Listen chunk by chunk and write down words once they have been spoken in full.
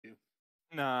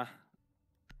Nah,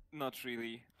 not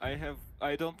really.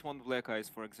 I don't want black eyes,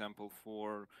 for example,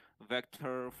 for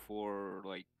Vector, for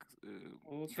like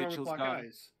Well, what's wrong with Vigil's black gun.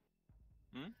 eyes?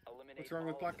 Hmm? What's wrong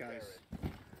with black eyes?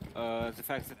 The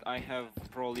fact that I have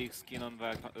Pro League skin on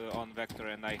Vector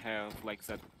and I have like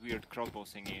that weird crossbow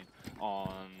thingy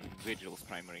on Vigil's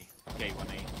primary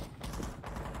K1A.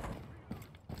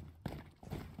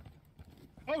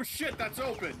 Oh shit, that's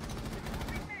open!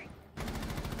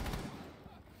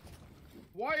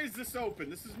 Why is this open?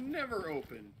 This is never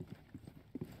open.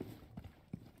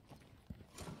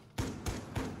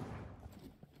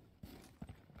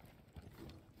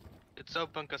 It's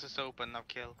open because it's open, now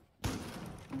kill.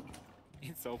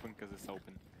 It's open because it's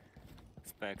open.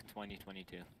 Spec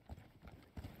 2022.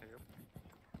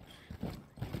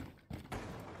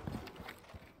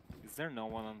 Is there no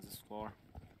one on this floor?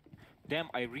 Damn,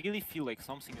 I really feel like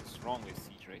something is wrong with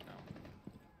Siege right now.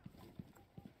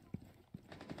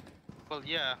 Well,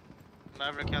 yeah.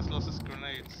 Maverick has lost his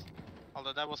grenades.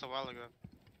 Although that was a while ago.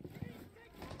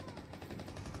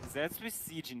 That's with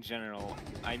Siege in general.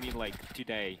 I mean, like,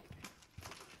 today.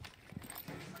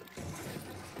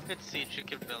 It's Siege, you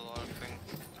can build a lot of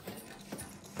things.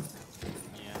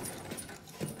 Yeah.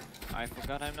 I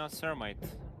forgot I'm not Thermite.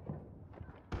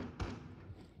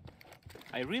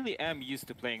 I really am used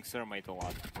to playing Thermite a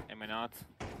lot, am I not?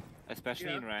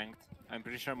 Especially in Ranked. I'm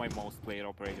pretty sure my most played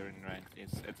operator in Ranked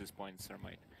is, at this point,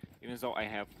 Thermite. Even though I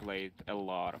have played a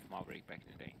lot of Maverick back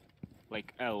in the day.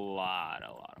 Like, a lot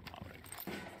of Maverick.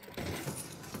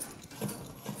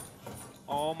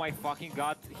 Oh my fucking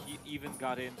god, he even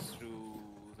got in through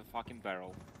the fucking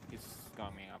barrel. He's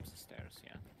coming up the stairs,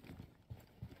 yeah.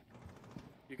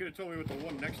 You could have told me with the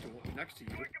one next to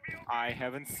you. I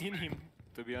haven't seen him,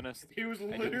 to be honest. He was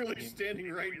literally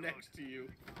standing right next to you.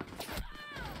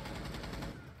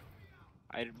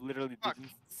 I literally didn't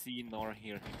see nor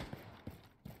hear him.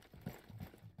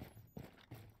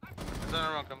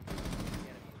 Welcome.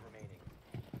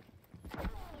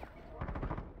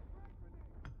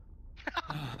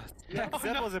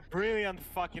 That was a brilliant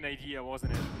fucking idea,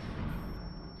 wasn't it?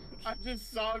 I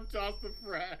just saw him toss the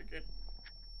frag.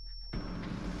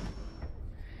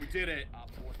 We did it.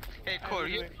 Hey, Core,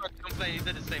 you complain, you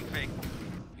did the same thing.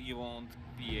 You won't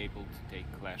be able to take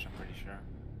Clash, I'm pretty sure.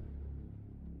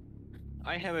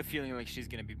 I have a feeling like she's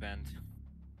gonna be banned.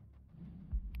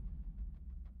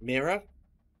 Mira?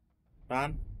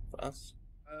 Ban for us?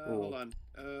 Hold on.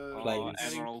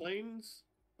 Planes. Planes?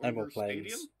 Emerald Planes.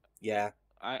 Stadium? Yeah.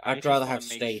 I I'd rather just have wanna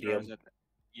make Stadium. Sure that,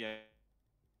 yeah.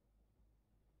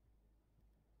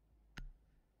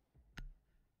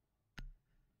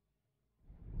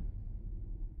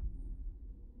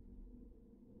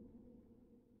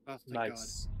 Oh, thank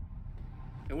Nice.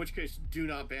 God. In which case, do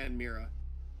not ban Mira.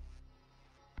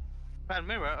 Ban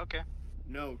Mirror, okay.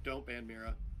 No, don't ban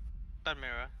Mira. Ban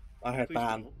Mirror. I heard Please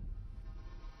ban. don't.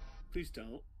 Please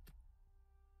don't.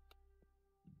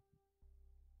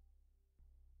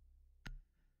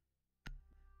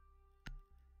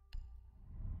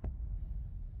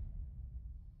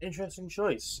 Interesting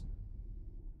choice.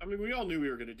 I mean, we all knew we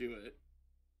were going to do it.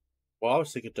 Well, I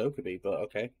was thinking Dokkaebi, but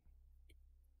okay.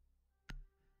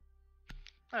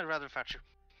 I'd rather fetch you.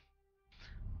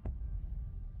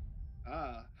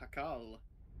 Ah, Hakal.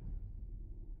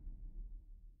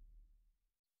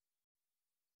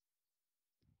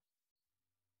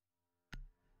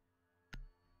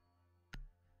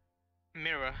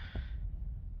 Mirror.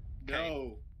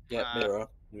 No. Yeah,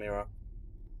 Mirror.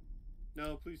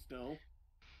 No, please no.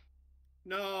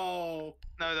 No.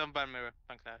 No, don't ban Mirror.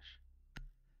 Ban Clash.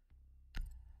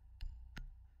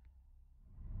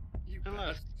 You Who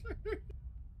left? bastard.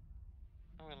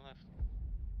 No one left.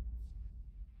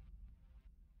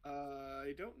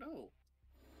 I don't know.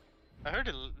 I heard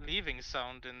a leaving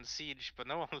sound in Siege, but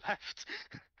no one left.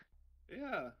 Yeah.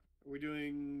 Are we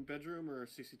doing bedroom or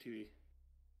CCTV?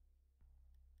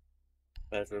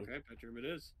 Bedroom. Okay, bedroom it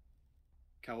is.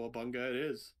 Cowabunga it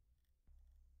is.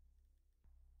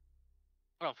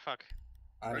 Oh, fuck.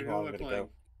 I Right, know who I'm am I gonna playing?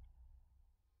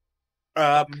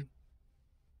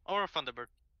 go. Or a Thunderbird.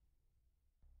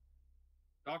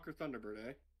 Doc or Thunderbird,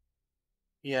 eh?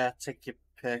 Yeah, take your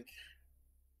pick.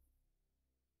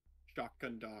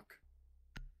 Shotgun Doc.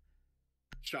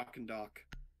 Shotgun Doc.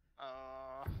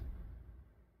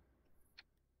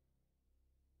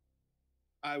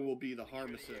 I will be the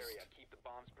harm assist. Keep the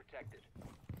bombs protected.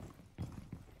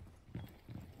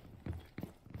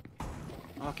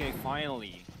 Okay,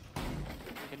 finally.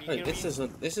 Can you Wait, hear me?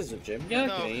 this is a gym. Yeah,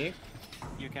 No. I can hear you.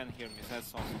 You can hear me,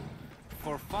 that's awesome.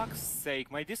 For fuck's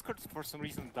sake, my Discord for some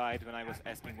reason died when I was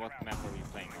asking what map are we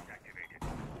playing on.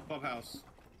 Clubhouse.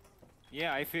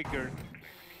 Yeah, I figured.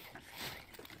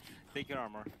 Take your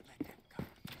armor.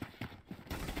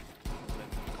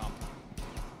 Let them come.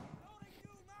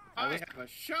 I have a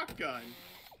shotgun.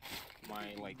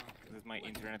 With my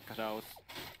internet cut out.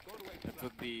 That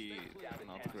would be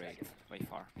not great by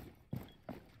far.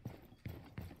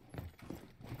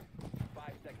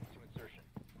 5 seconds to insertion.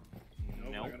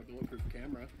 Nope, I got a bulletproof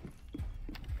camera.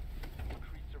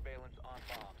 Increased surveillance on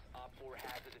bombs. Op 4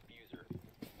 has a diffuser.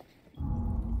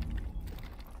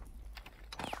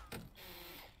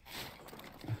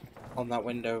 On that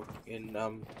window in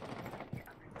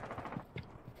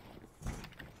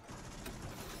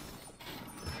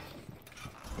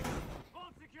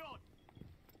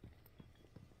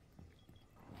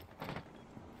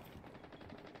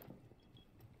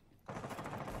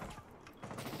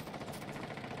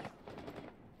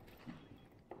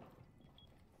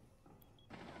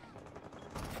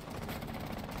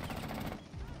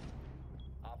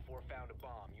Op 4 found a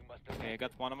bomb. You must Okay, I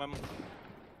got one of them. Who's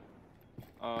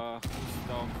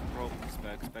down? Broken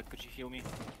Spec. Spec, could you heal me?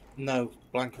 no,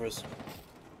 Blanca is.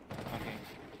 Okay,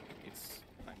 it's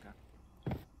Blanca.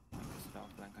 It's down.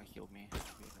 Blanca healed me.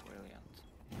 Brilliant.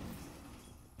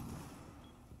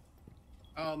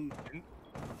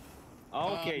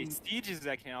 Okay, Siege is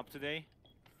acting up today.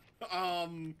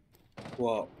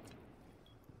 What?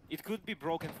 It could be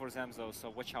broken for them though, so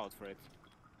watch out for it.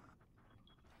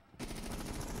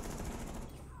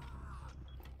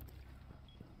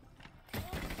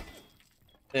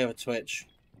 They have a Twitch.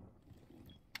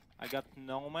 I got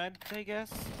Nomad, I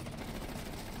guess.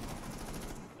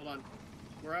 Hold on.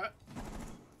 Where at?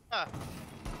 Ah.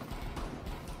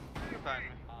 You're behind me.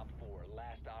 Op 4,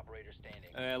 last operator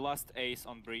standing. Last ace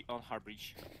on hard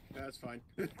breach. Yeah, that's fine.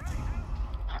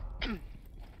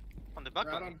 On the back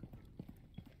Right one. on.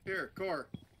 Here, Core.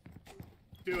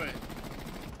 Do it.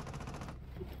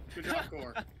 Good job,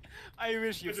 Core. I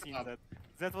wish you've Good seen job. that.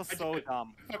 That was I so did.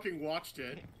 dumb. I fucking watched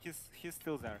it. He's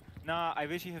still there. Nah, I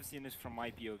wish you have seen this from my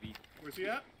POV. Where's he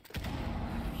at?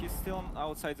 He's still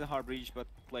outside the hard breach, but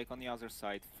like on the other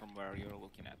side from where you're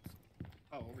looking at.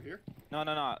 Oh, over here?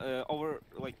 No, over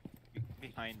like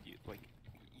behind you, like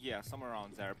yeah, somewhere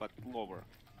around there, but lower.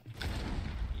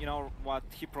 You know what?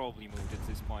 He probably moved at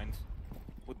this point.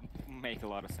 Would make a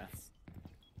lot of sense.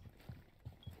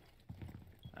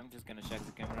 I'm just gonna check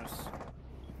the cameras.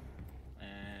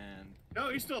 And No,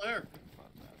 he's still there.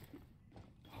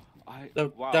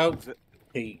 wow. Don't the-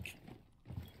 peek.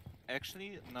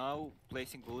 Actually, now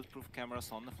placing bulletproof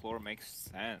cameras on the floor makes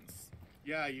sense.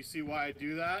 Yeah, you see why I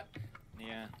do that?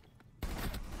 Yeah.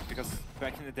 Because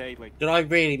back in the day, like, Did I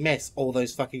really miss all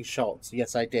those fucking shots?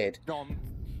 Yes, I did. don't.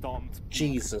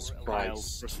 Jesus Kyle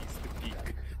Christ. proceeds to peek.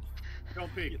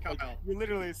 Don't peek, Kyle. You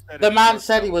literally said The it man yourself.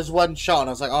 said he was one shot, and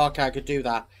I was like, oh, okay, I could do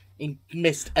that. He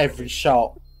missed every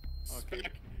shot. Okay.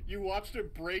 You watched him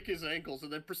break his ankles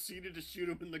and then proceeded to shoot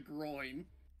him in the groin.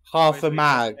 Half Wait, a you're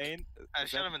mag. saying I that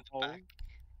shot him in the hole- back.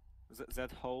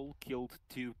 That hole killed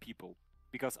 2 people.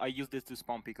 Because I used this to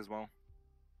spawn pick as well.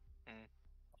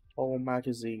 Whole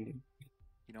magazine.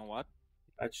 You know what?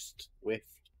 I just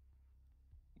whiffed.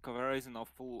 Cavera is an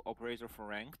awful operator for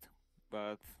ranked,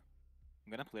 but I'm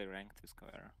gonna play ranked with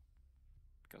Cavera.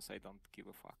 Because I don't give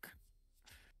a fuck.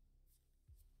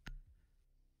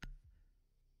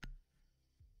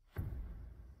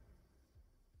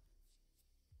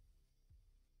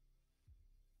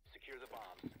 Secure the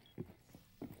bombs.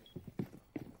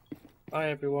 Hi,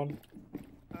 everyone.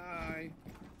 Hi.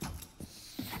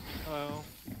 Hello.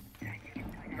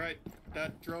 Right,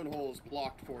 that drone hole is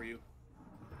blocked for you.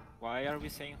 Why are we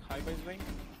saying hi by the way?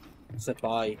 Say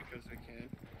bye. Because I can.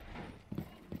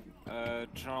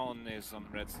 Drone is on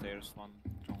red stairs. One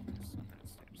drone is on red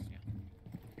stairs, yeah.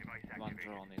 One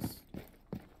drone is...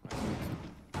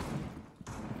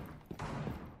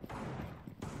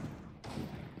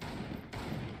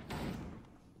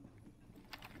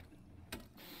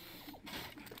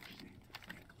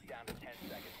 Down to 10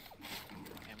 seconds.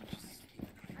 Damages.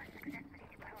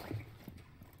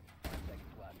 5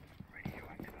 seconds left.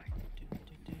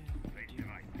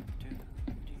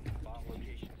 Bomb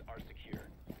locations are secure.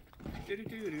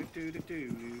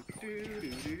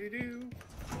 Do-do-do-do-do-do-do-do-do-do-do.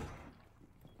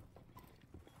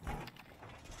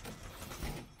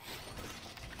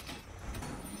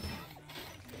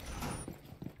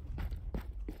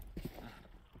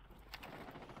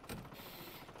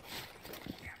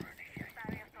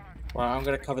 Well, I'm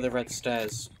gonna cover the red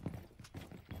stairs.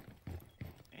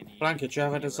 Any- Blanca, do you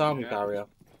have a any disarming random- barrier?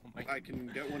 Oh my I can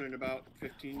get one in about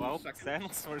 15 Well, seconds.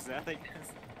 thanks for that, I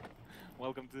guess.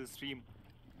 Welcome to the stream.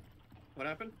 What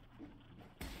happened?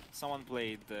 Someone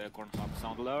played Cornhub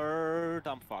Sound Alert.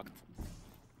 I'm fucked.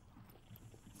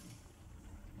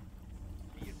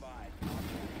 Be advised. Op 4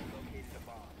 located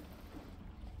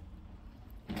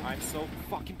I'm so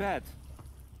fucking bad.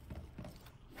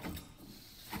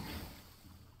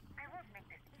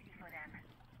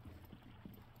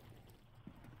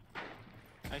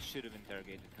 I should have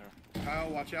interrogated her. Kyle,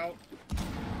 watch out.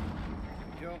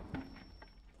 Yo.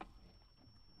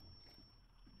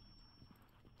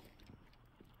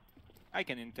 I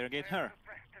can interrogate her.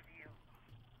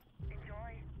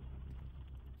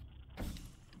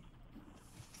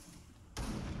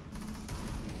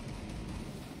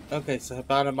 Okay, so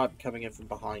Habana might be coming in from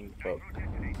behind, but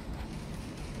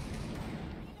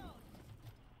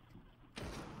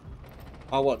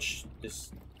I'll watch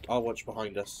this. I'll watch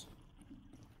behind us.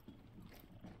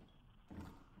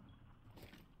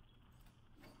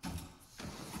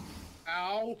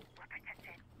 Ow.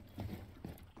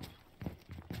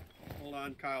 Hold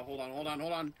on, Kyle. Hold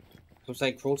on. I'm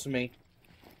saying crawl to me.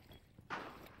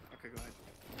 Okay, go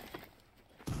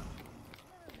ahead.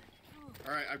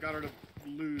 Alright, I've got her to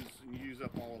lose and use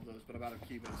up all of those, but I'm out of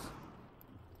Kivas.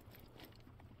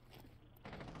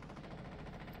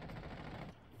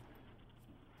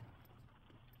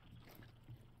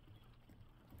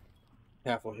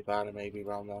 Careful, Habana, maybe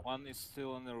around there. One is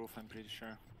still on the roof, I'm pretty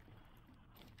sure.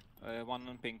 One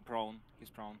on pink, prone. He's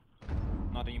prone.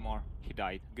 Not anymore. He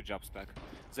died. Good job, Spec.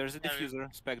 There's a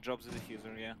diffuser. Spec drops the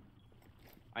diffuser, yeah.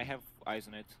 I have eyes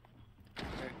on it.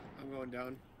 Okay, I'm going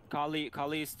down.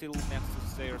 Kali is still next to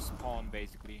stairs spawn,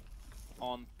 basically.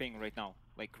 On ping right now.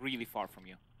 Like, really far from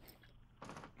you.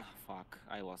 Ah, fuck.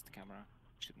 I lost the camera.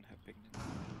 Shouldn't have pinged it.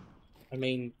 I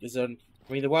mean,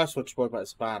 the worst one to worry about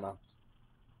is Habana.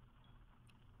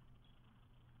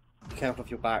 Be careful of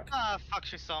your back. Ah, fuck,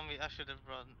 she saw me. I should have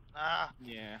run. Ah.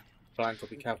 Yeah. Blank,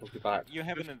 be careful of your back. You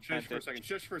have an Shush for a advantage. second.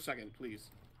 Shush for a second, please.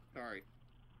 Sorry.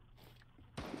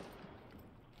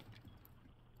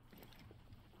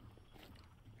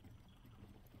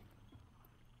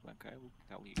 Like, I will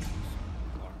tell you.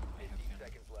 Or I have 15 him.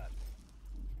 seconds left.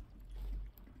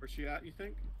 Where's she at, you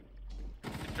think?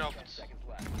 It dropped. 10 seconds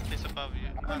left. It's above you.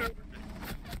 Oh, no.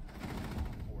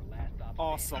 Four last stop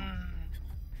Awesome.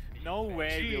 No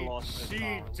way we lost this She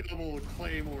round. double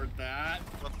claymore that.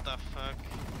 What the fuck?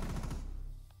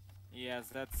 Yes,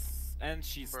 that's... And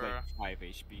she's Bruh. like 5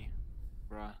 HP.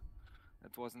 Bruh.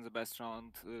 That wasn't the best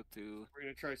round to... We're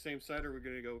gonna try same side, or we're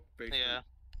gonna go basement? Yeah.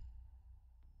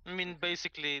 I mean,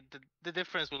 basically, the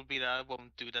difference will be that I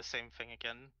won't do the same thing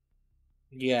again.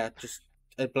 Yeah, just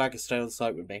Blank is stay on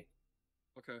site with me.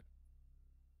 Okay.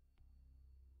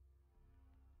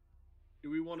 Do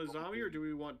we want a zombie or do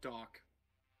we want Doc?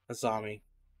 Azami.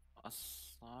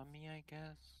 Asami, I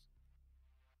guess?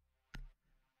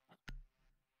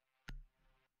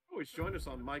 Oh, he's joined us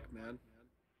on mic, man.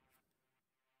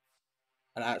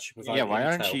 And actually provide Yeah, why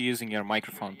aren't intel. you using your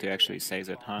microphone to actually say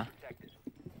that, huh?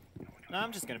 No,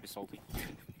 I'm just gonna be salty.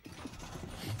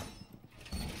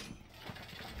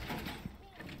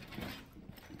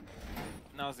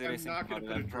 Now there I'm is not gonna about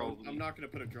put a that drone. probably. I'm not gonna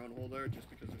put a drone hole there just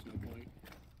because there's no point.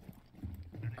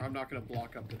 I'm not gonna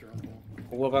block up the drone hole.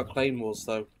 But what about claymores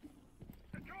though?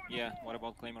 Yeah, what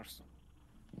about claimers?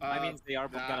 I mean, they are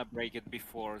gonna break it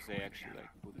before they actually like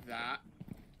put it. that.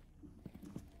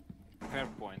 Fair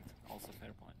point. Also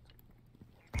fair point.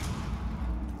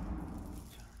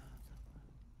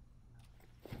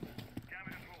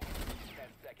 10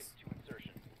 seconds to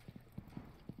insertion.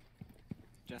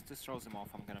 Just to throw them off,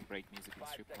 I'm gonna break music in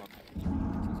strip club. So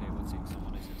they would think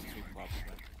someone is in strip club,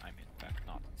 but I'm in fact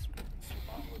not in strip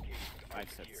Bomb club. location.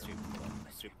 I've said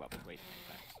strip club way too many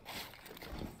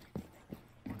times.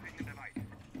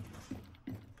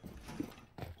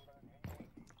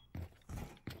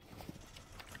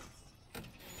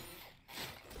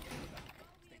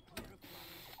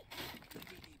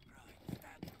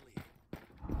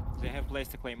 They have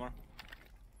placed a claymore.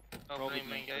 Probably Opening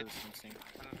main gate. or something.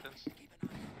 Entrance.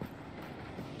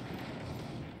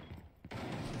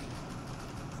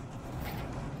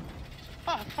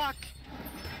 Oh fuck!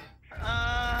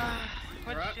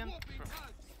 Where did Alright. she enter from?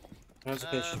 How's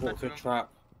okay, she's walked through a bedroom. trap.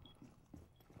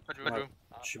 Bedroom.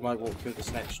 She might walk through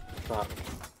this next trap.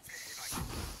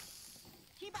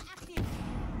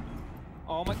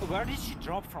 Oh my god, where did she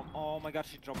drop from? Oh my god,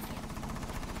 she dropped from.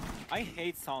 I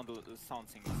hate sound singles in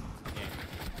this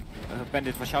game.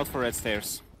 Bandit, watch out for red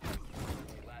stairs.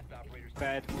 Last operator's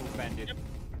Bad move, Bandit.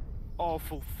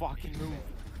 Awful fucking move.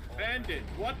 Bandit,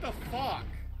 what the fuck?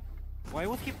 Why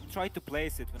would he try to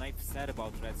place it when I've said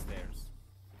about red stairs?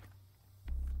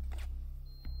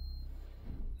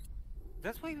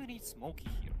 That's why we need Smokey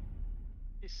here.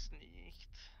 He sneaked.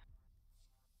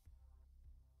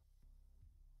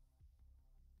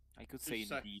 I could say Just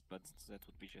say- indeed, but that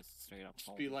would be just straight up.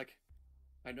 Just be like,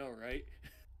 I know, right?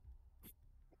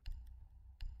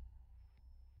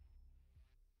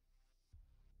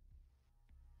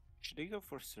 Should I go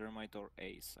for Thermite or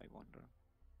Ace, I wonder?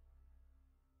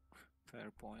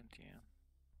 Fair point, yeah.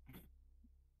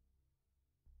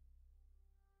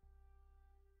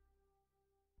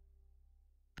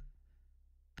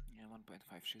 Yeah,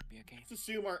 1.5 should be okay. Let's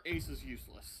assume our ace is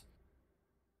useless.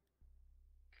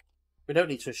 We don't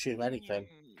need to assume anything.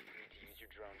 Use your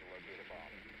drone to locate a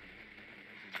bomb.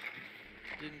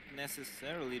 Didn't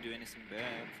necessarily do anything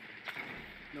bad.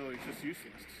 No, he's just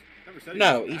useless. Never said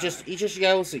No, was bad. he just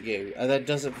yells at you and then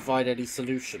doesn't provide any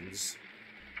solutions.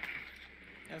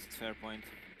 That's a fair point.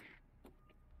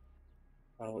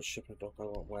 I don't want shipping dock, I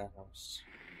want warehouse.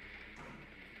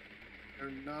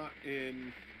 They're not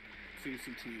in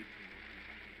CCT.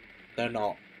 They're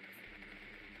not.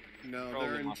 No, Probably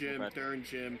they're in not so gym. bad. They're in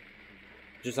gym.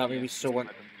 Does that mean Yeah, we still want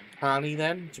better than him. Carly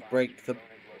then to break the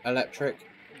electric?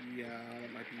 Yeah,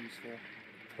 that might be useful.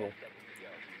 Cool.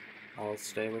 I'll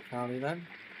stay with Carly then.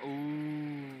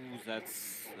 Ooh,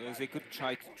 that's... they could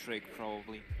try to trick,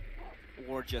 probably.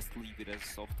 Or just leave it as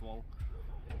soft wall.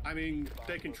 I mean,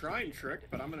 they can try and trick,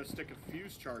 but I'm gonna stick a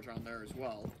fuse charge on there as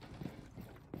well.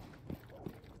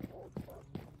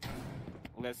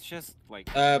 Let's just, like,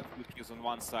 Uh, fuse on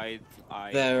one side.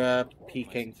 They're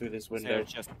peeking through this They're window.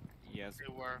 just... Yes.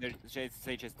 They were.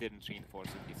 They just didn't reinforce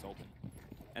it, it's open.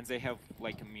 And they have,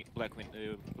 like, a black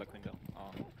window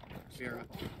on there. So Here.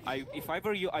 if I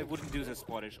were you, I wouldn't do the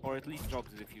Spotish, or at least drop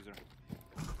the diffuser.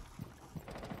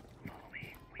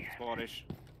 Spotish.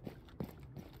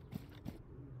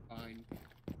 Fine.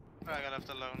 I got left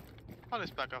alone. I'll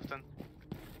just back off then.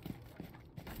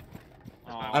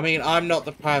 Aw, I mean, I'm not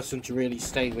the person to really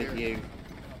stay with you.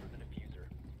 Cover the diffuser.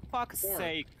 fuck's Four.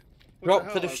 sake. What Drop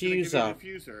hell? the I was gonna give you diffuser. the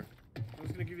diffuser. I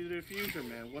was gonna give you the diffuser,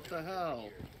 man. What the hell?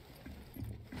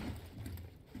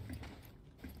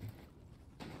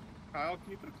 Kyle,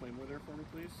 can you put a claymore there for me,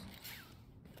 please?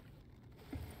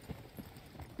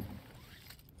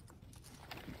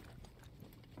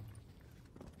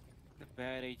 A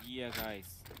bad idea, guys.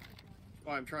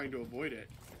 Oh, I'm trying to avoid it.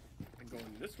 I'm going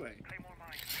this way.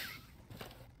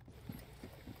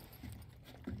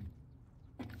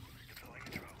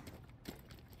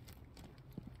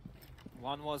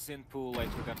 One was in pool, I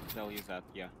forgot to tell you that.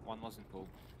 Yeah, one was in pool.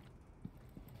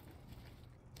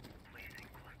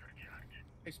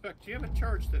 Hey, Spec, do you have a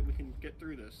charge that we can get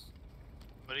through this?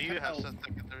 But you have Hell. some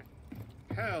secondary.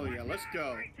 Hell yeah, let's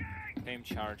go. Same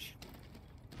charge.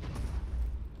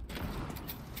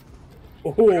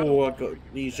 Oh, I got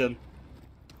lesion.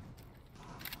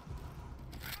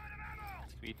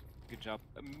 Sweet. Good job.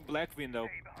 Black window.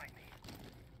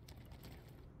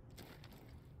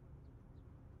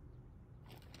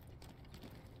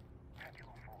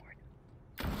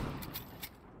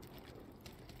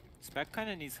 Spec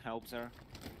kinda needs help there.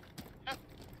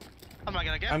 I'm not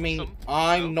gonna get I mean, some.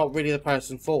 I'm not really the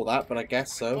person for that, but I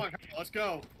guess Come so. on, Kyle, let's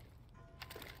go.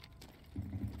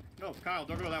 No, Kyle,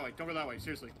 don't go that way. Don't go that way.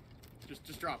 Seriously.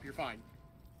 Just drop. You're fine.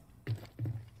 The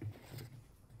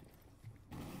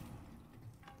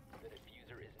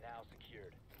diffuser is now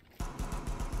secured.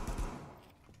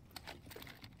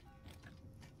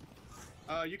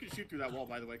 You can shoot through that wall,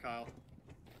 by the way, Kyle.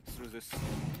 Through this. There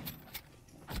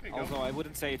you go. Although I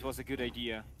wouldn't say it was a good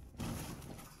idea.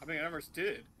 I mean, I never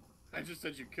did. I just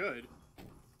said you could.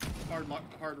 Hard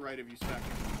right of you, Spec.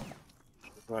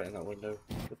 Right in that window.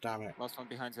 But damn it. Last one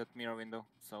behind that mirror window,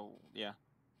 so yeah.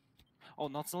 Oh,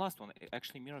 not the last one.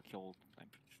 Actually, mirror killed. I'm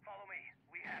pretty sure.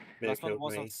 They Last one killed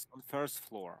was me. on first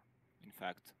floor, in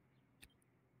fact.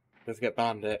 Let's get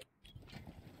bandit.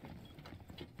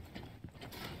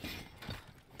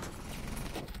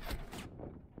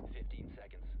 15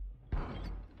 seconds.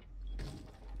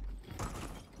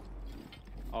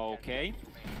 Okay.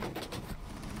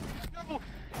 No!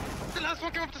 The last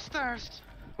one came up the stairs!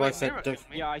 Well, I Wait, said Mira don't- killed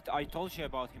me. Yeah, I told you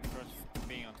about him first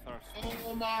being on first.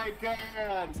 Oh my god!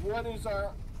 What is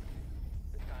our...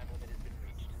 The time limit has been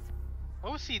reached.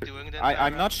 What was he doing then?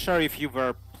 I'm not sure if you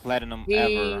were platinum He-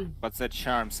 ever, but that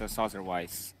charm says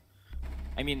otherwise.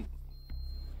 I mean,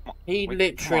 He wait,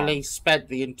 literally spent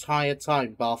the entire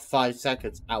time bar 5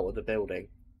 seconds out of the building.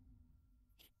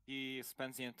 he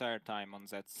spends the entire time on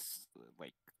that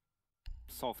like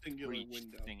soft Singular breach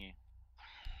window. thingy,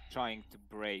 trying to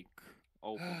break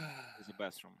open the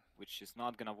bathroom, which is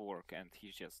not gonna work, and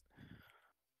he's just.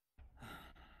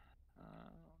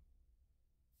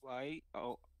 Why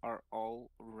are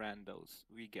all randos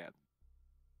we get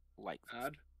like this?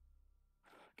 Bad?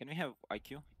 Can we have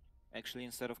IQ actually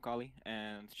instead of Kali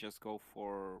and just go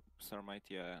for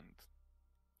Sarmitia and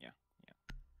yeah.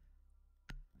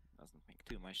 Doesn't make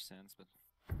too much sense, but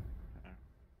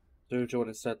So who do you want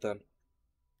instead then?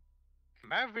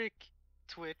 Maverick,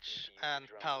 Twitch, and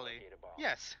Pally.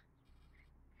 Yes.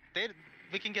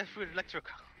 We can get through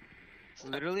electrical.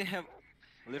 Literally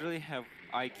have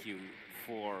IQ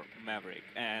for Maverick,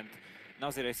 and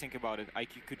now that I think about it,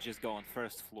 IQ could just go on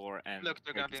first floor and Look,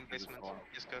 they're break gonna be his in previous basement. floor.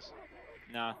 Just cause.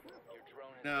 Nah, Your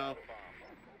drone has No. found a bomb.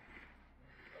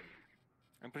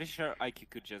 I'm pretty sure IQ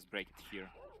could just break it here.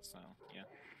 So yeah.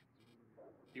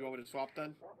 You want me to swap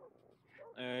then?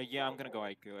 Yeah, I'm gonna go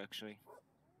IQ actually.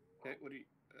 Okay, what do you...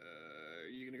 are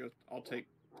you gonna go... I'll take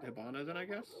Hibana then, I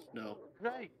guess? No.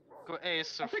 Right. Go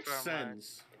Ace or I'll take Thermite.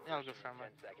 Sens. Yeah, I'll go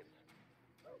Thermite. 10 seconds.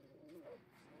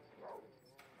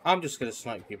 I'm just gonna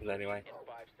snipe people anyway. In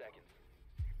 5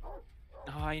 seconds.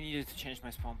 Oh, I needed to change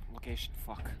my spawn location.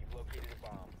 Fuck. You've located a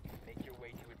bomb. Make your way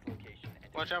to its location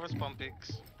and Watch out for spawn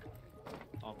picks.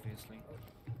 Obviously.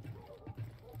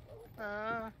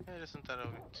 It isn't that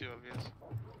too obvious.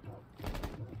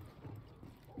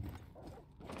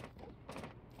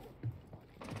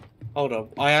 Hold on,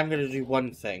 I am gonna do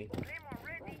one thing.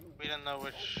 We don't know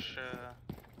which.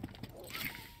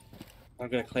 I'm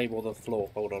gonna claim all the floor.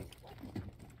 Hold on.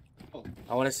 Oh.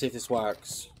 I want to see if this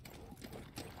works.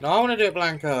 No, I want to do it,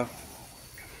 Blanca.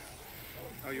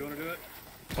 Oh, you want to do it?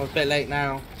 I'm a bit late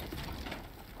now.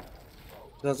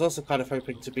 I was also kind of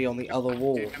hoping to be on the other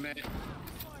wall, Damn it.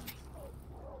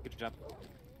 Good job.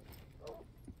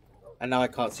 and now I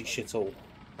can't see shit all.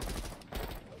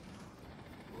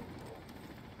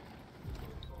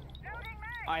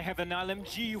 I have an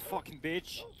LMG, you fucking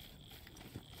bitch.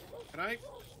 Can I?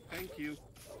 Thank you.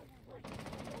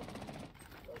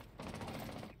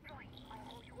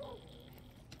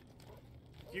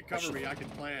 If you cover me, I can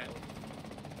plant.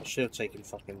 I should have taken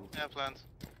fucking Yeah, plant.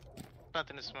 Plant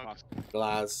in the smoke.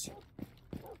 glass.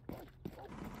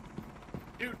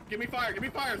 Dude, give me fire! Give me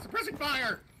fire! Suppressing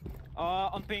fire!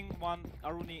 On ping one,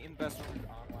 Aruni in bathroom.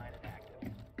 online and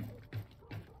active.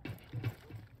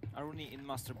 Aruni in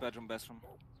master bedroom bathroom.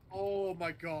 Oh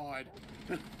my god.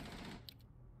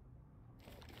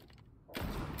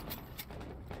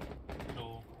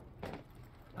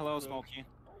 Hello, Smokey.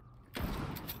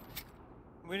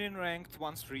 We're in ranked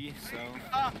 1-3, so...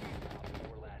 Ah! Op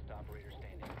 4 last operator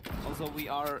standing. Also, we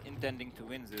are intending to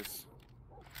win this.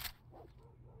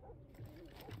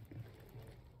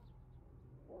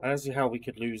 I don't see how we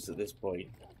could lose at this point.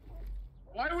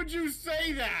 Why would you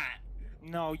say that?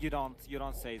 No, you don't. You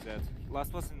don't say that.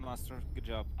 Last was in master. Good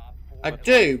job. Op 4 I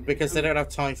do, because they don't have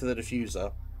time for the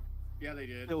diffuser. Yeah, they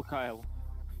did. Still Kyle.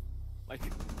 Like...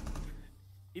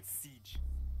 It's Siege.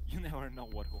 You never know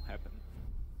what will happen.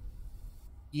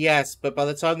 Yes, but by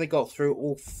the time they got through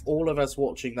all of us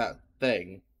watching that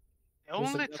thing, The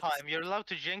only time you're allowed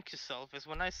to jank yourself is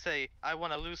when I say, I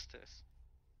wanna lose this.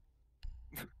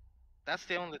 That's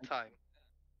the only time.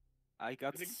 I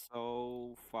got I think-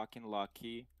 so fucking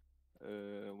lucky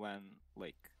when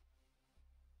like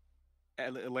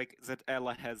that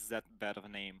Ella has that bad of a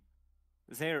name.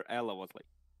 Their Ella was like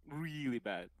really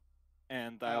bad,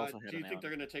 and I also had do you an think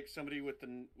they're Ella. gonna take somebody with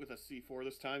a C4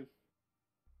 this time?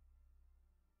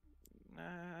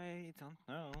 I don't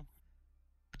know.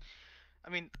 I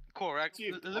mean, correct. See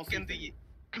if- I'll Look see in if the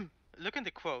look in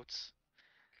the quotes.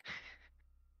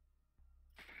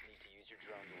 Need to use your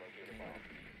drone to locate a bomb.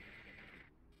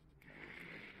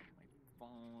 My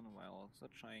phone while also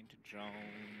trying to drone.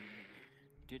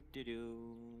 Do do do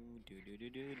do do do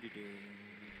do do do.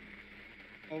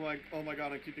 Oh my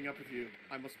god, I'm keeping up with you.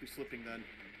 I must be slipping then.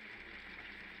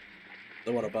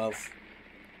 the one above.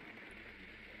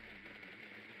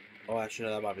 Oh, actually,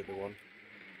 that might be the one.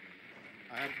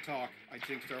 I had to talk. I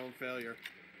jinxed our own failure.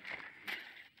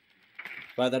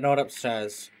 But they're not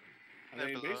upstairs. Are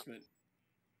they in Below. basement?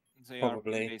 They are in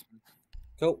Probably. basement.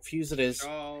 Cool, fuse it is.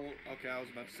 Oh, okay, I was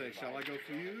about to say, shall I go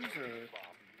fuse, or...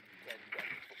 Bomb. 10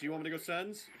 seconds. Do you want me to go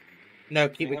sends? No,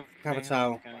 keep They it they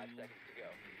Capital. 5 seconds to go.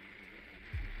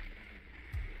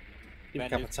 Keep it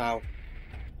Bandit. Capital.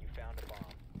 You found a bomb.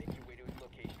 Make your way to its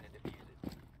location and defuse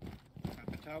it.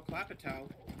 Clapatow, clapatow.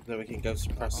 Then we can go Oh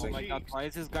suppressing. my god, why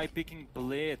is this guy picking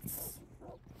Blitz?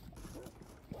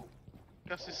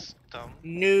 Because he's dumb.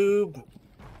 Noob!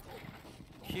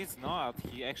 He's not.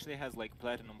 He actually has like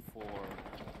platinum for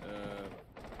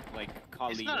like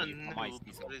Kali He's not a from Ice noob,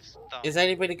 Diesel. but he's dumb. Is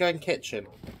anybody going kitchen?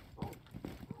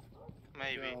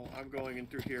 Maybe. No, I'm going in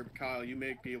through here. Kyle, you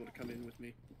may be able to come in with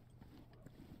me.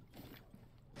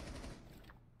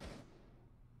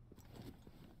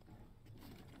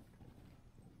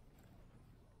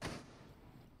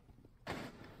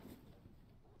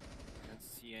 Can't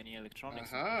see any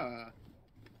electronics. Aha!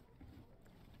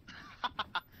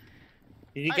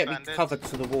 Did you Hi, get me bandits. covered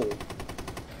to the wall?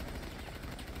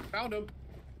 Found him!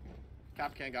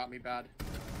 Capcan got me bad.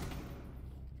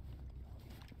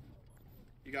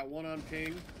 You got one on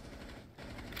ping.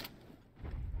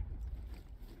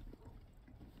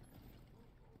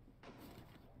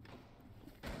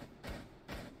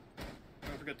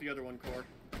 forget the other one, Core.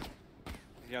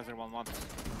 The other one wants.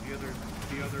 The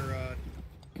other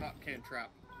cop can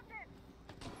trap.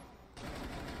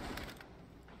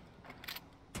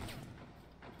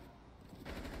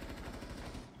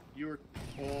 You were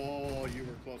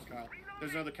close, Kyle.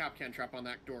 There's another cap can trap on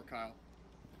that door, Kyle.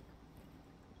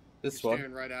 This You're one.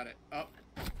 staring right at it. Oh.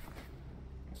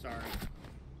 Sorry.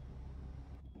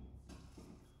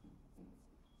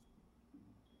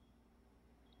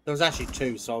 There was actually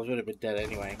two, so I was would have been dead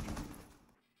anyway.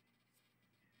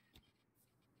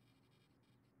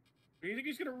 Do you think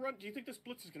he's gonna run? Do you think this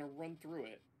blitz is gonna run through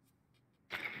it?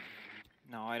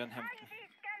 No, I don't have.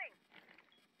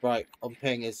 Right, on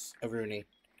ping is Aruni.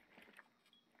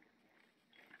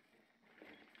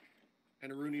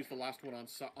 And Rooney's the last one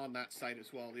on that site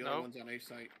as well. The other Nope. one's on a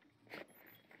site.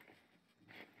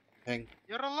 Ping.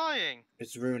 You're lying.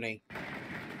 It's Rooney. Op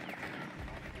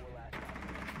 4 last stop.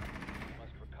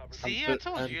 Must recover. See, I but-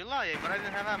 told you, you're lying, but I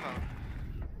didn't have ammo.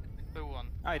 Who won?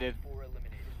 I did. 4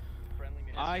 eliminated. Friendly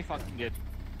munitions. I fucking did.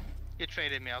 You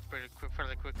traded me out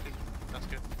fairly quickly. That's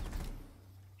good.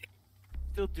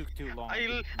 Still took too long. I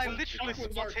literally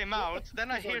What's spot our- him out, then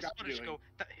I what's our hear guy Spotish doing? go,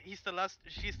 she's the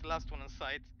last one on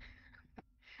site.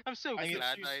 I'm so I said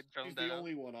glad she's, I droned she's that the out.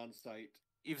 only one on site.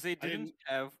 If they didn't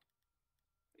have,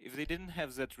 if they didn't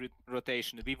have that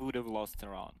rotation, we would have lost a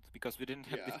round because we didn't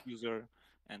have Yeah. diffuser,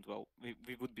 and well, we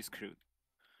would be screwed.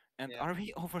 And Yeah. are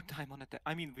we overtime on attack?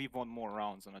 I mean, we won more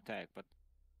rounds on attack, but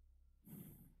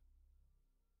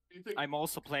Do you think? I'm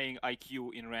also playing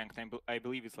IQ in ranked. I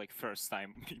believe it's like first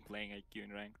time me playing IQ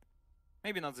in ranked.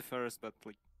 Maybe not the first, but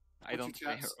like I don't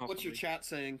play her What's your often. chat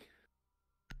saying?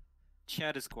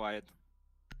 Chat is quiet.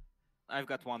 I've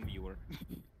got one viewer.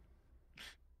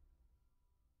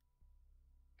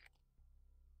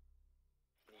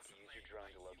 Need to use your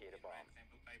drone to locate a bomb.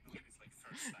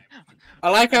 I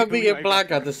like how I me believe and I Black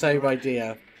got- had the same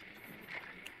idea.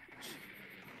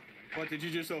 What did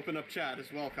you just open up chat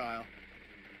as well, Kyle?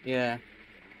 Yeah.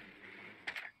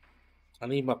 I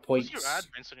need my Who's points. your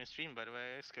admins on your stream, by the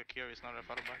way? It's curious now that I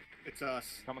thought about it. It's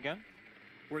us. Come again?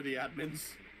 We're the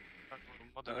admins.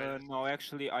 Moderators. No,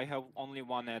 actually, I have only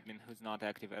one admin who's not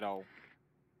active at all.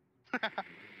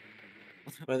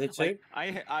 Were they two?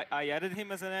 Like, I added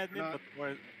him as an admin,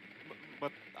 No.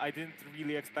 but I didn't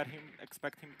really expect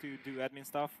him to do admin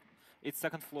stuff. It's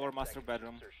second floor, 10 master seconds to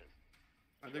bedroom. insertion.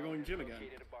 Are they going gym again?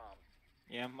 Located a bomb.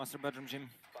 Yeah, master bedroom gym.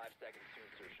 5 seconds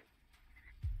to insertion.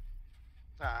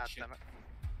 Ah, Shit. damn it.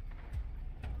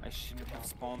 I shouldn't have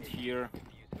spawned here.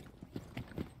 Defuse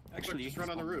it. Actually, just you run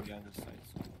can on the spawn roof. the other side,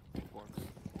 so it works.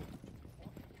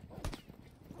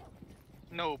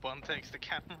 No one takes the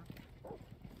camera.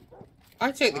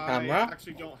 I take the I camera.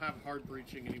 actually don't have hard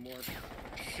breaching anymore.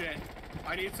 Shit.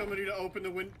 I need somebody to open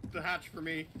the hatch for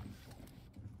me.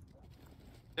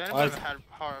 The only I've- one had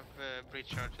hard breach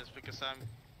charges because I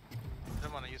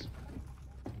don't want to use.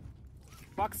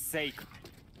 Fuck's sake!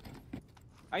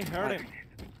 I heard him.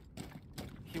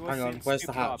 He was Hang on, in where's the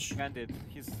scooped up, hatch? bandit.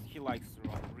 He likes to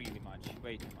run really much,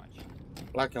 way too much.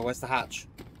 Blacker, where's the hatch?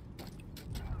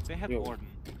 They had Yo. warden.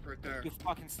 Right there. You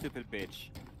fucking stupid bitch.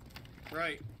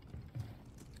 Right.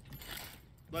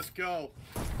 Let's go.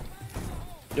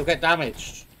 You'll get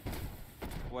damaged.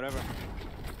 Whatever.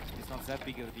 It's not that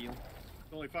big of a deal.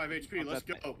 It's only 5 HP. Not Let's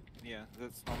that go. Yeah,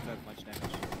 that's not that much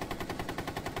damage.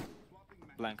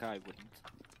 Blank eye wouldn't.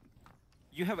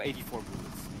 You have 84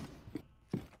 bullets.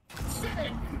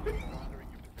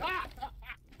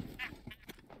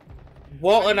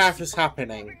 What on earth is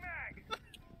happening?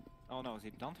 Oh no,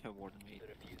 they don't have warden. Wait,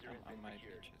 The diffuser has I been might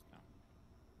secured. chest now.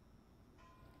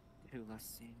 Hula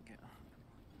Singh.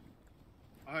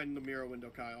 Behind the mirror window,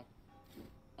 Kyle.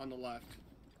 On the left.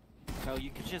 Well,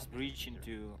 you could just breach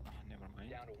into. Oh, never mind.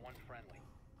 Down to 1 friendly.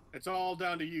 It's all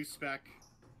down to you, Spec.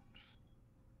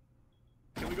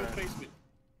 Can we go Okay. basement?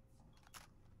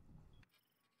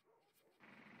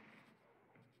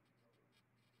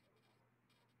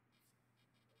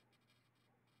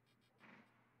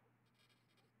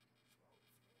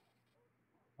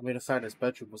 I mean, aside his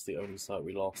bedroom was the only site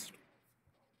we lost.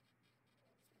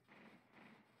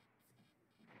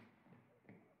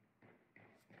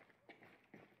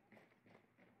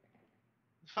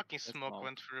 Fucking smoke not-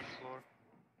 went through the floor.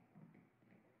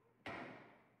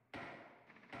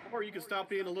 Or you can stop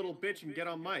being a little bitch and get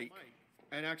on mic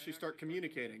and actually start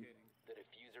communicating. The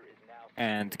diffuser is now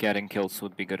And getting kills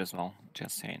would be good as well.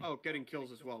 Just saying. Oh, getting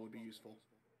kills as well would be useful.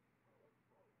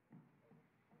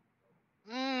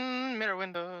 Mirror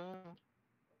window.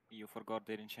 You forgot,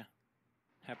 didn't you?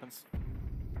 Happens.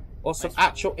 Also, Nice.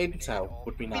 actual intel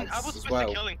would be I mean, nice I was as busy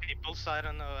well. killing people, so I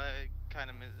don't know. I kind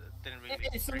of didn't really.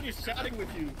 Hey, somebody's chatting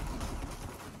with you.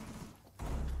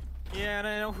 Yeah,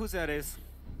 I know who that is.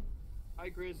 Hi,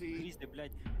 Grizzy. Грізді,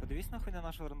 блядь, подивись нахуй на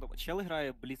нашого рандома. Чел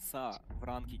грає бліца в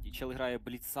ранкіді, чел грає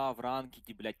бліца в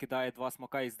ранкіді, блядь, кидає 2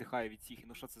 смока і здихає від всіх.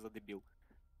 Ну що це за дебіл?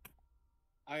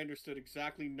 I understood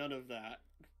exactly none of that.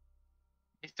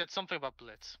 He said something about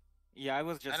Blitz. Yeah, I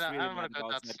was just And really I'm gonna mad go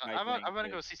about that. that guy I'm playing gonna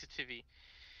go Blitz. CCTV.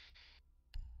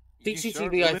 You sure?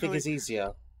 CCTV, We I think, literally- is easier.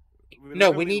 we No,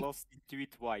 we literally need- lost CCTV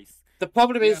twice. The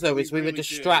problem is, Yeah, though, we is we were really did.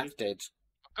 distracted.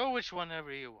 Go which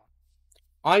whenever you want.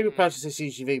 I would purchase a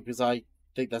CCTV because I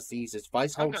think that's the easiest. If I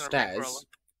I'm hold gonna stairs... rickroll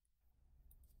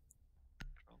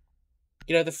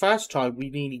You know, the first time we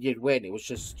nearly did win, it was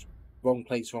just wrong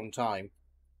place, wrong time.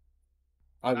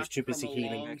 I was Back too from busy a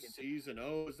healing. long season.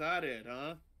 Oh, is that it,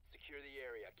 huh? Secure the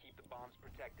area. Keep the bombs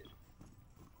protected.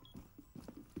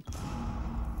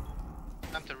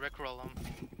 Time to rickroll him.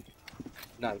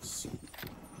 Nice.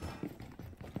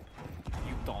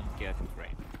 You don't get it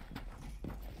right.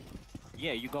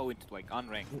 Yeah, you go into like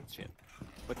unranked and shit,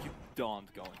 but you don't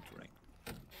go into ranked.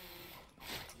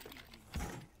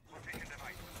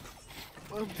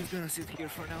 I'm just gonna sit here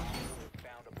for now.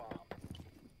 Found a bomb.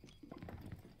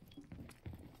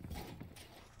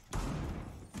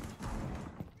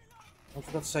 Oh,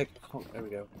 for God's sake, oh, there we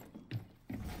go.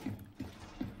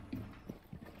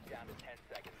 Down to 10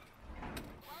 seconds.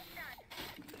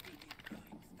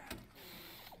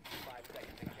 5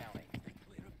 seconds and counting.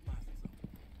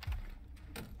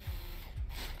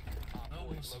 Op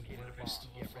 4 has located a bomb.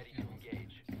 Get ready to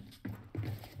engage.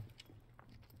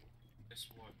 Guess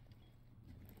what?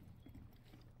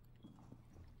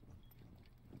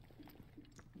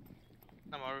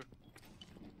 Amaru.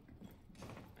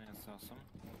 That's awesome.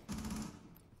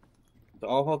 So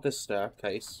I'll hold this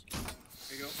staircase.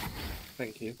 There you go.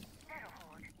 Thank you.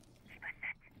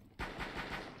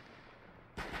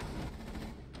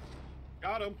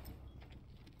 Got him.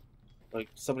 Like,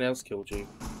 somebody else killed you.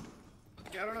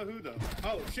 Yeah, I don't know who though.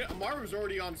 Oh shit, Amaru's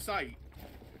already on site.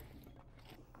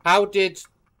 How did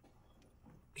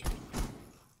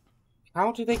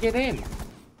they get in?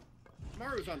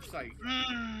 Amaru's on site.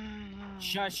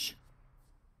 Shush.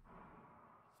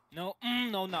 No,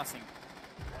 no, nothing.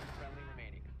 One friendly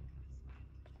remaining.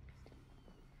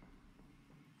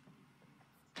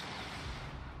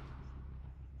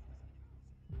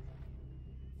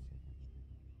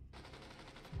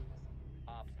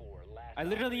 Op 4, last I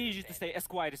literally operator need you to standing. stay as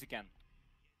quiet as you can.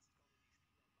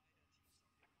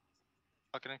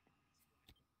 Balcony.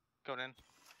 Going in.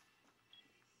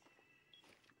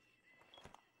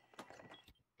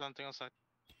 Planting on side.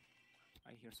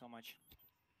 I hear so much.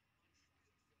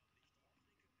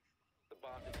 The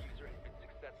bomb diffuser has been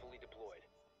successfully deployed.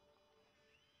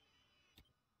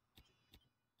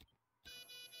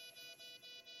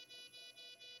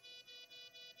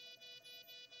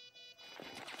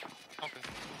 Okay.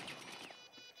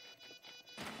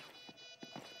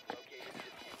 Located the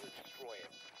diffuser. Destroy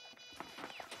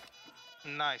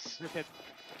it. Nice. That's it.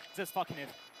 Just fucking it.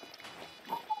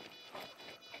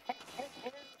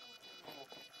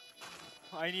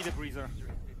 I need a breather. Diffuser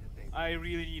has been disabled. I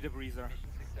really need a breather. Mission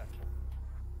successful.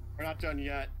 We're not done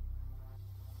yet.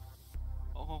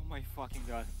 Oh my fucking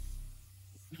god.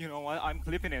 You know what? I'm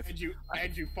clipping it. And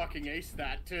you fucking aced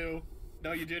that too.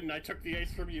 No, you didn't. I took the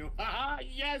ace from you. Haha,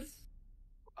 yes!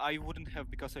 I wouldn't have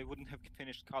because I wouldn't have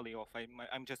finished Kali off.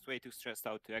 I'm just way too stressed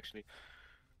out to actually.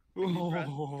 Deep breath.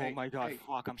 Oh Hey, my god! hey.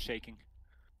 Fuck! I'm shaking.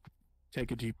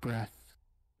 Take a deep breath.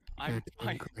 I'm You're doing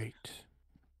I, great.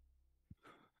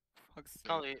 fuck's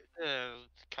sake.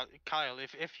 Kyle,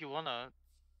 if you wanna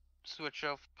switch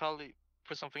off Kali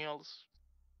for something else,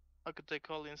 I could take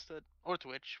Kali instead, or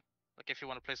Twitch. Like if you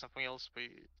wanna play something else, but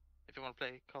if you wanna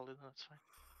play Kali, then that's fine.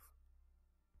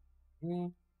 Hmm,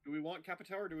 Do we want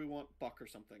Capitao or do we want Buck or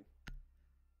something?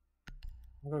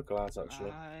 I'll go glass,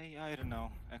 actually. I don't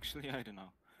know. Actually, I don't know.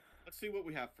 Let's see what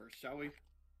we have first, shall we?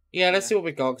 Yeah, let's yeah. see what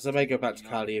we got, because I may go back to No.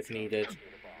 Cali if needed. Locate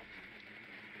a bomb.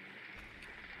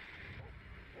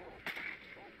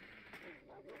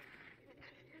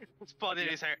 Spotted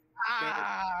Yeah. his hair.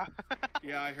 Ah!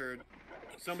 Yeah, I heard.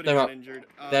 Somebody They're got up. injured.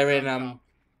 They're in, on top.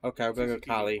 Okay, I'll go CCTV.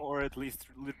 Cali. Or at least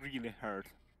really hurt.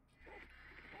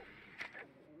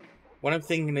 What I'm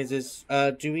thinking is,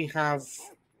 do we have...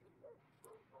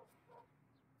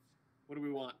 What do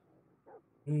we want?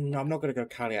 I'm not going to go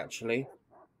Cali, actually.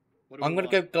 What do I'm we going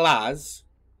to want? go Glaz.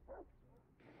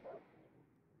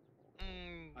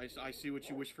 I see what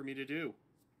you wish for me to do.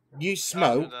 You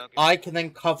smoke. that. I can then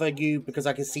cover you because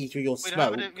I can see through your We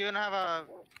smoke. don't have a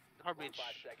hard reach. 5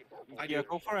 seconds. I Yeah, do.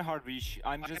 go for a hard reach.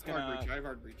 I'm I just have hard gonna. reach. I have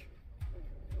hard reach.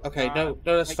 Okay, Uh, no,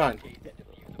 that's fine. Locate the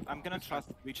diffuser. I'm gonna trust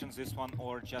Twitch on this one,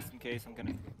 or just in case, I'm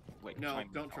gonna like. No, try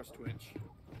and- don't trust Twitch.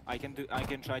 I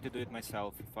can try to do it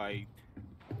myself if I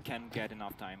can get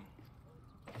enough time.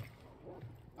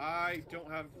 I don't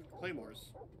have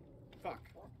claymores. Fuck.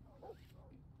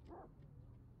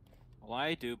 Well,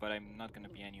 I do, but I'm not gonna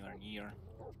be anywhere near.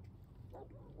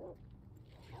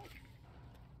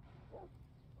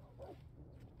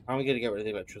 How are we gonna get rid of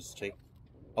the electricity?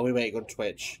 Are we waiting on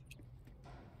Twitch?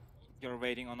 You're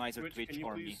waiting on either Twitch, Twitch can you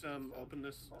or please open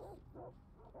this?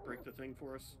 Break the thing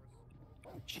for us.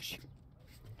 me.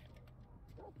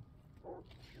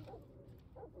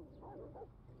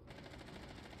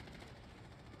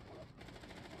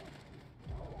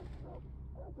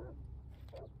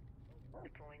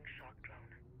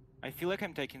 I feel like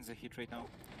I'm taking the hit right now.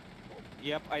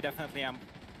 Yep, I definitely am.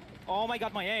 Oh my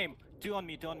god, my aim! Two on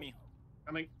me, two on me.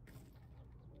 Coming.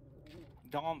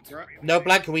 Don't. You're up. No,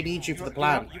 Blanca, we need you for the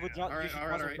plan. You would not. Alright, You should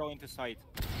alright, not alright. go into sight.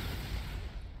 Bomb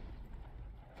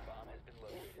has been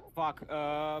located. Fuck.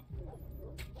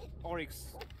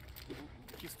 Oryx.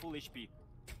 He's full HP.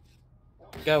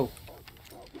 Go.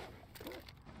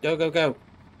 Go, go, go.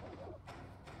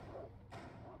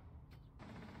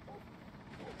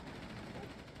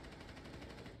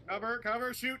 Cover,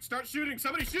 cover, shoot, start shooting,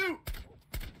 somebody shoot!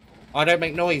 I don't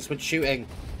make noise when shooting.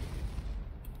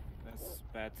 That's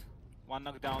bad. One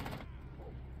knockdown.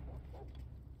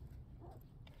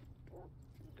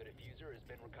 The diffuser has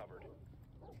been recovered.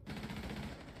 You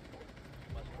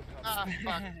must recover. Ah,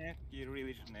 fuck. You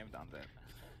really shouldn't have done that.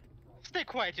 Stay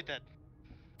quiet, you dead.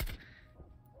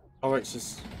 Oh, it's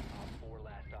just. Op 4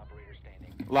 last operator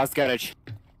standing. Last garage.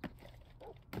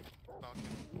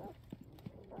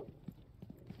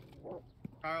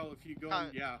 Kyle, if you go, Kyle.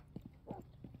 yeah.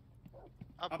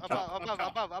 Up, Up above, top, up above,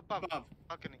 top, above, above. above,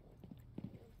 Balcony.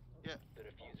 The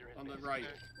diffuser has on been the right.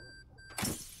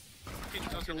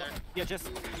 He's okay there. Yeah, just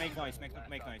make noise, make Last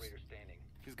noise. operator standing.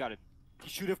 He's got it. He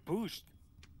should have pushed.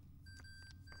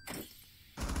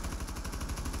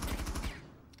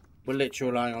 We're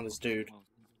literally relying on this dude.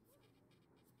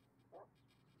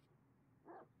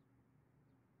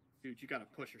 Dude, you gotta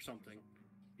push or something.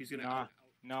 He's gonna Nah,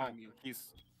 no, time you.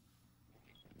 he's...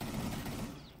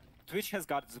 Twitch has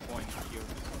got the point here.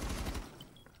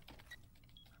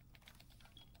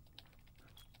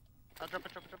 I'll drop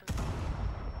it, drop it, drop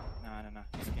it. Nah,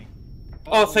 he's king.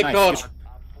 Oh, thank nice. God.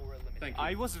 Op 4 eliminated. Thank you.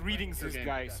 I was reading this Okay.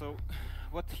 guy, so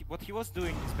what he was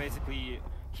doing is basically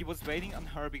he was waiting on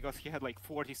her because he had like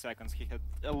 40 seconds. He had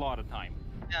a lot of time.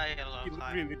 Yeah, he had a lot He of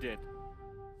time. really did.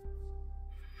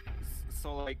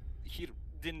 So like he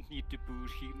didn't need to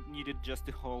push. He needed just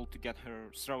to hold to get her,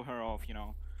 throw her off. You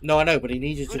know. No, I know, but he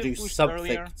needed to Could've do pushed something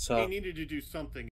earlier. He to. needed to do something.